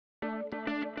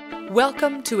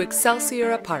Welcome to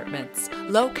Excelsior Apartments,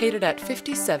 located at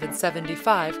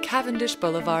 5775 Cavendish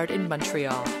Boulevard in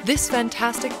Montreal. This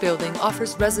fantastic building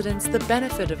offers residents the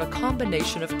benefit of a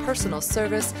combination of personal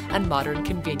service and modern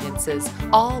conveniences,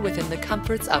 all within the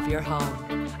comforts of your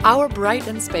home. Our bright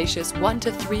and spacious 1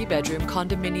 to 3 bedroom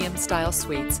condominium-style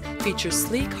suites feature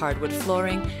sleek hardwood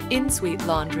flooring, in-suite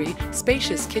laundry,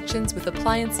 spacious kitchens with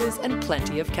appliances, and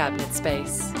plenty of cabinet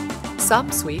space.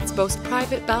 Some suites boast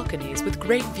private balconies with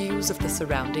great views of the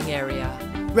surrounding area.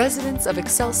 Residents of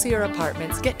Excelsior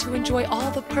Apartments get to enjoy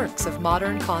all the perks of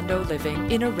modern condo living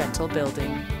in a rental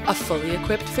building. A fully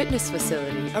equipped fitness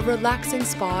facility, a relaxing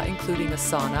spa including a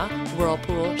sauna,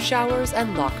 whirlpool, showers,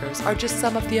 and lockers are just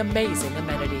some of the amazing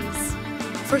amenities.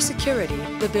 For security,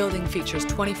 the building features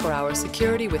 24-hour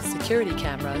security with security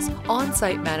cameras,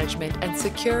 on-site management, and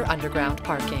secure underground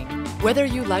parking. Whether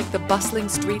you like the bustling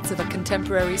streets of a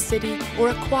contemporary city or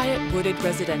a quiet wooded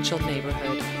residential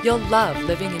neighborhood, you'll love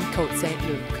living in Côte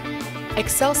Saint-Luc.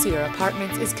 Excelsior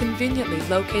Apartments is conveniently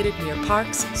located near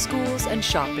parks, schools, and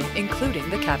shopping, including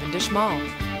the Cavendish Mall.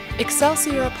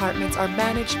 Excelsior Apartments are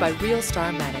managed by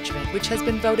Realstar Management, which has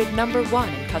been voted #1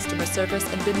 in customer service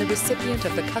and been the recipient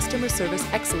of the Customer Service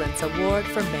Excellence Award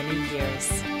for many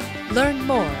years. Learn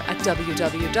more at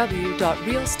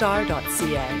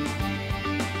www.realstar.ca.